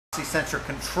sensor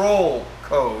control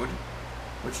code,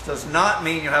 which does not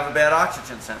mean you have a bad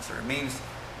oxygen sensor. It means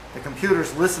the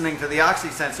computer's listening to the oxy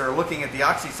sensor, or looking at the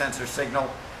oxy sensor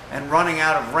signal, and running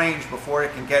out of range before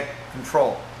it can get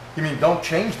control. You mean don't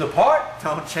change the part?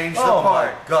 Don't change the part. Oh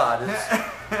my God,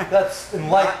 that's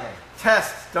enlightening.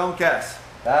 Test, don't guess.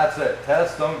 That's it,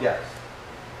 test, don't guess.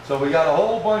 So we got a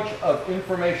whole bunch of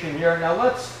information here. Now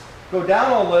let's go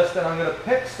down a list, and I'm going to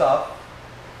pick stuff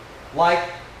like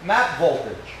map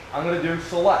voltage. I'm going to do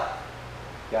select.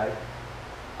 Okay.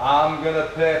 I'm going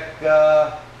to pick,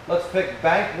 let's pick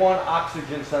bank 1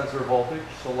 oxygen sensor voltage,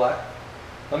 select.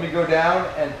 Let me go down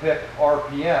and pick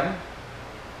RPM.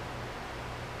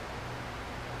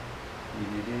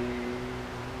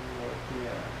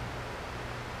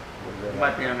 It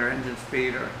might be under engine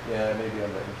speed, or yeah, maybe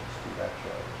under engine speed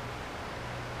actually.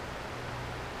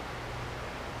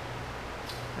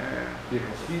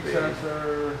 Vehicle speed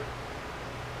sensor.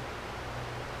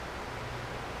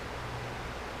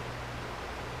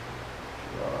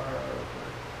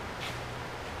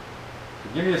 So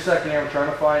give me a second here. I'm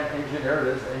trying to find engine. There it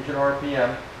is, engine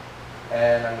RPM,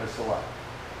 and I'm going to select.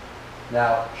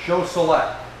 Now, show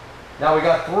select. Now we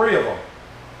got 3 of them.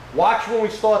 Watch when we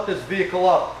start this vehicle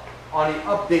up on the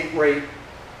update rate.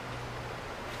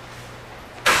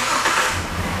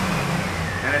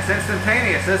 And it's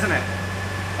instantaneous, isn't it?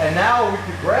 And now we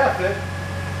can graph it,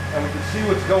 and we can see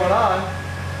what's going on.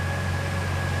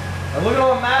 And look at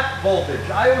our map voltage.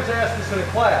 I always ask this in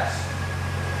a class.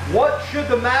 What should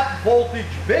the map voltage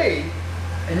be?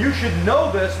 And you should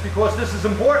know this because this is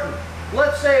important.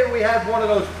 Let's say we had one of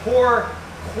those poor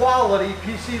quality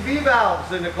PCV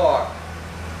valves in the car.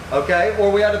 Okay?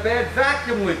 Or we had a bad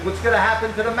vacuum leak. What's going to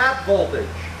happen to the map voltage?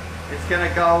 It's going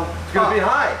to go It's going to be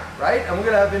high, right? And we're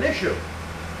going to have an issue.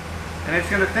 And it's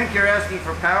going to think you're asking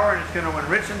for power, and it's going to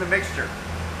enrich in the mixture.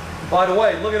 By the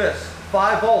way, look at this.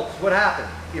 5 volts. What happened?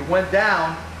 It went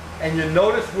down, and you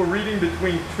notice we're reading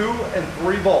between 2 and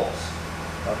 3 volts.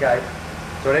 Okay?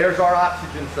 So there's our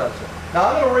oxygen sensor. Now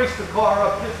I'm going to raise the car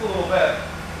up just a little bit.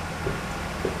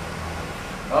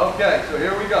 Okay, so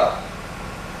here we go.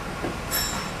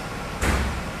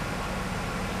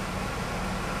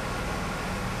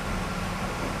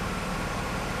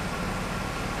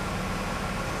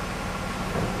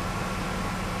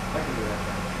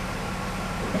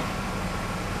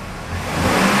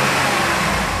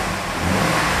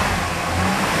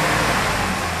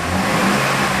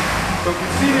 So you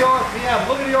can see the RPM.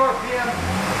 Look at the RPM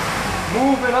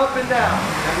moving up and down.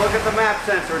 And look at the map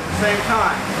sensor at the same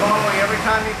time. Following every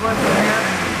time you put it in,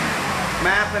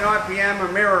 map and RPM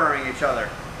are mirroring each other.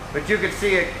 But you could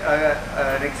see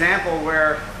an example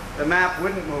where the map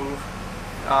wouldn't move,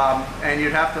 and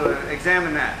you'd have to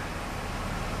examine that.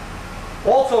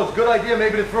 Also, it's a good idea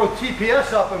maybe to throw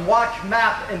TPS up and watch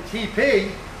map and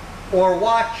TP, or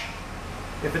watch,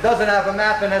 if it doesn't have a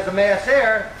map and has a mass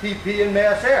air, TP and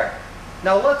mass air.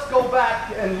 Now let's go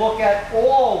back and look at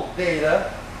all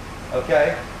data.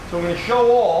 Okay, so I'm going to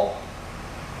show all,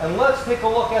 and let's take a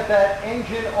look at that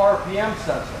engine RPM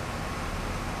sensor.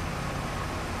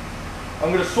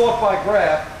 I'm going to sort by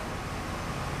graph.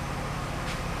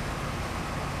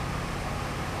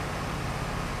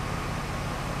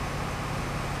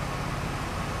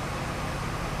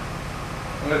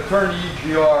 I'm going to turn the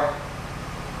EGR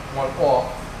one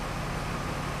off.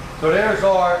 So there's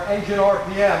our engine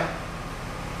RPM.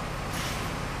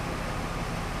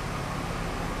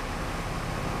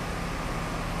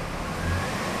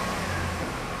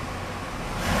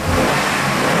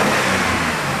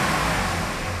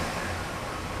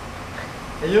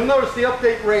 And you'll notice the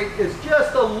update rate is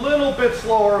just a little bit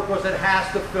slower because it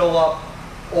has to fill up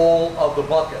all of the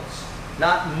buckets.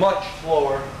 Not much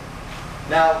slower.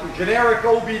 Now, generic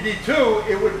OBD2,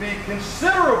 it would be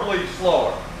considerably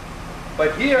slower.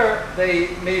 But here, they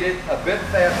made it a bit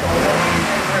faster.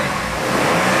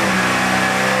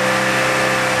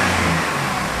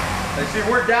 And see,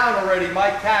 we're down already. My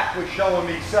TAC was showing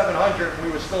me 700, and we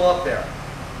were still up there.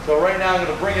 So right now, I'm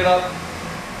going to bring it up.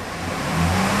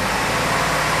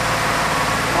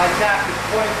 My TAC is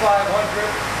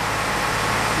 2,500.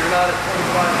 You're not at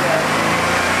 25 yet.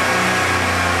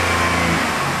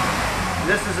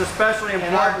 This is especially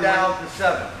important. And I'm down to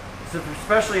 7. It's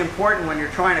especially important when you're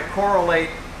trying to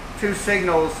correlate 2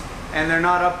 signals and they're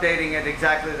not updating at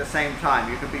exactly the same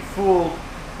time. You could be fooled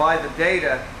by the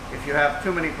data if you have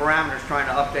too many parameters trying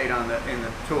to update in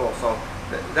the tool. So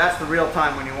that's the real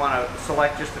time when you want to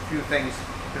select just a few things,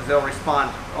 because they'll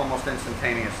respond almost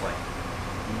instantaneously.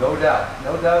 No doubt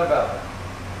about that.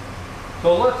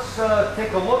 So let's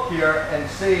take a look here and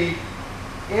see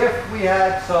if we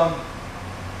had some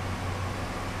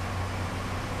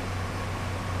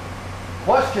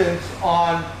questions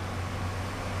on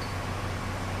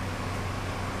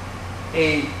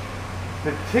a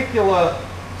particular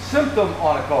symptom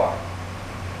on a car.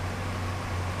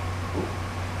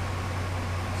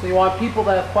 So you want people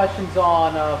that have questions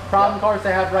on problem cars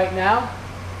they have right now?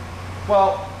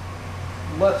 Well,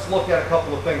 let's look at a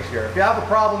couple of things here. If you have a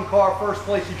problem car, first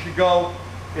place you should go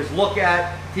is look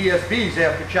at TSBs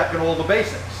after checking all the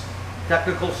basics.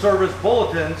 Technical service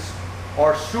bulletins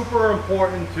are super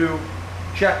important to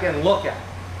check and look at.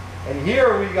 And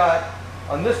here we got,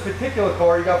 on this particular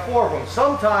car, you got 4 of them.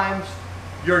 Sometimes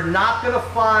you're not going to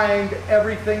find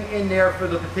everything in there for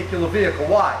the particular vehicle.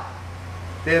 Why?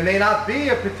 There may not be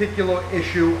a particular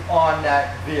issue on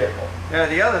that vehicle. Yeah,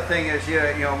 the other thing is, you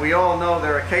know, we all know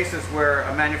there are cases where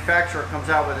a manufacturer comes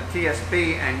out with a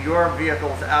TSB and your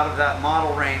vehicle's out of that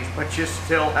model range, but you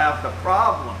still have the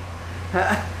problem.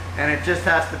 And it just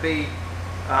has to be,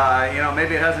 you know,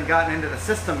 maybe it hasn't gotten into the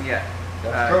system yet.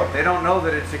 That's true. They don't know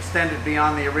that it's extended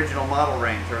beyond the original model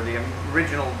range or the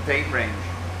original date range.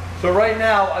 So right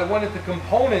now, I went into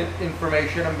component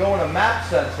information. I'm going to map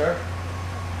sensor.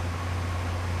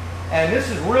 And this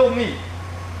is real neat.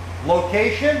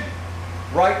 Location,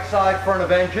 right side front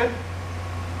of engine.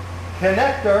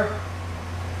 Connector.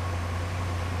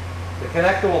 The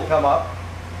connector will come up.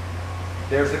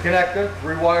 There's the connector,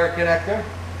 3-wire connector.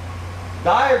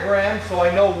 Diagram, so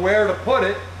I know where to put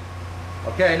it.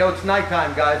 Okay, I know it's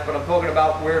nighttime, guys, but I'm talking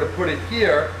about where to put it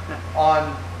here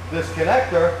on this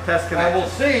connector. Test connector. And we'll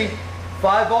see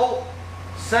 5-volt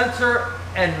sensor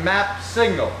and map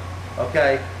signal.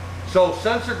 Okay, so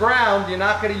sensor ground, you're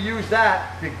not going to use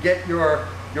that to get your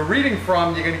reading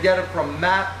from. You're going to get it from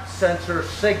map sensor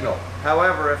signal.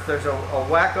 However, if there's a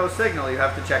wacko signal, you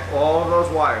have to check all of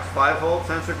those wires, 5-volt,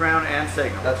 sensor ground, and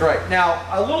signal. That's right. Now,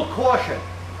 a little caution.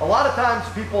 A lot of times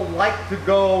people like to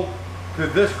go to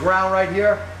this ground right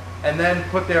here and then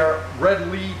put their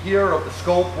red lead here of the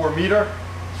scope or meter.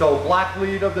 So black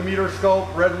lead of the meter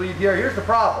scope, red lead here. Here's the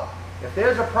problem. If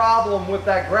there's a problem with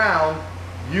that ground,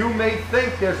 you may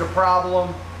think there's a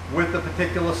problem with the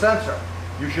particular sensor.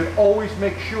 You should always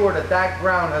make sure that that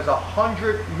ground has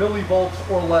 100 millivolts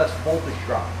or less voltage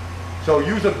drop. So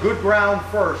use a good ground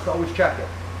first, always check it.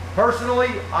 Personally,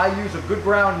 I use a good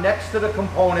ground next to the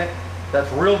component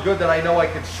that's real good that I know I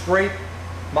can scrape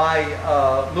my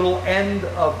little end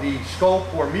of the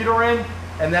scope or meter in,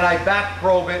 and then I back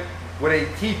probe it with a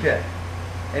T-pin.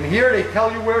 And here they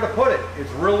tell you where to put it.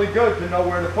 It's really good to know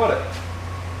where to put it.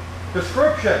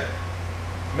 Description.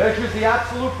 Measures the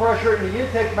absolute pressure in the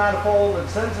intake manifold and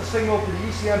sends a signal to the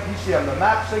ECM PCM. The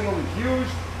map signal is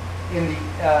used in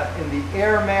the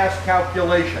air mass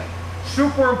calculation.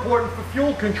 Super important for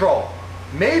fuel control.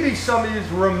 Maybe some of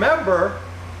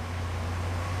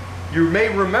you may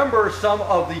remember some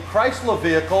of the Chrysler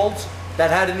vehicles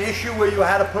that had an issue where you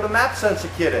had to put a map sensor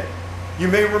kit in. You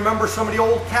may remember some of the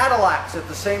old Cadillacs at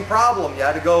the same problem. You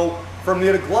had to go from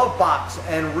near the glove box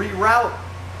and reroute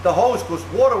the hose because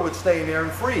water would stay in there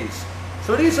and freeze.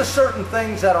 So these are certain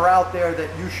things that are out there that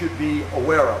you should be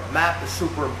aware of. Map is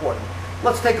super important.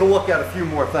 Let's take a look at a few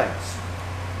more things.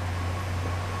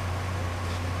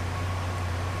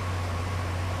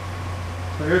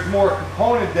 So here's more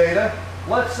component data.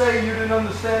 Let's say you didn't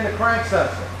understand the crank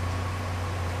sensor.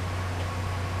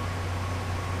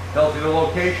 Tells you the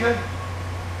location,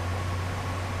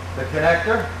 the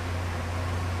connector,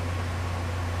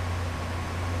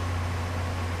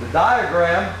 the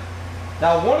diagram.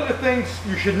 Now, one of the things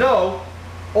you should know,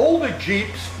 older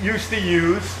Jeeps used to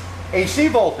use AC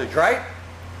voltage, right?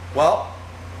 Well,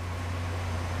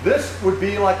 this would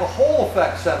be like a Hall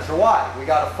effect sensor. Why? We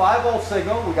got a 5-volt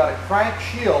signal, we got a crank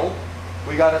shield,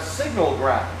 we got a signal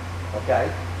ground,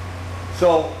 okay?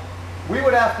 So we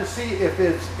would have to see if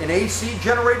it's an AC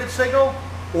generated signal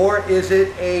or is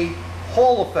it a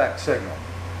Hall effect signal.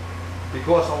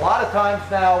 Because a lot of times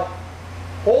now,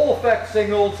 Hall effect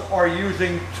signals are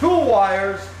using 2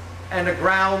 wires and the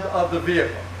ground of the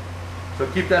vehicle. So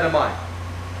keep that in mind.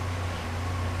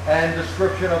 And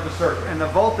description of the circuit. And the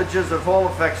voltages of Hall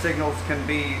effect signals can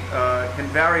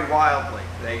vary wildly.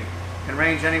 They can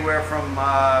range anywhere from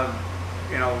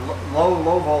you know,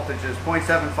 low voltages,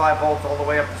 0.75 volts, all the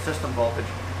way up to system voltage.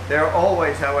 They're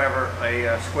always, however,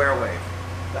 a square wave.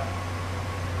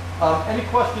 Any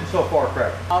questions so far,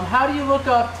 Craig? How do you look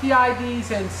up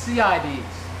PIDs and CIDs?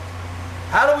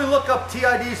 How do we look up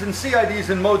TIDs and CIDs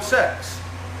in mode 6?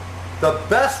 The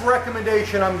best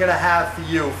recommendation I'm going to have for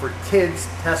you for TIDs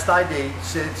test ID,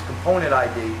 SIDS component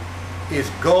ID, is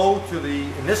go to the,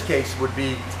 in this case would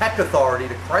be Tech Authority,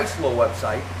 the Chrysler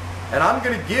website, and I'm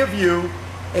going to give you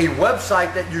a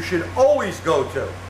website that you should always go to.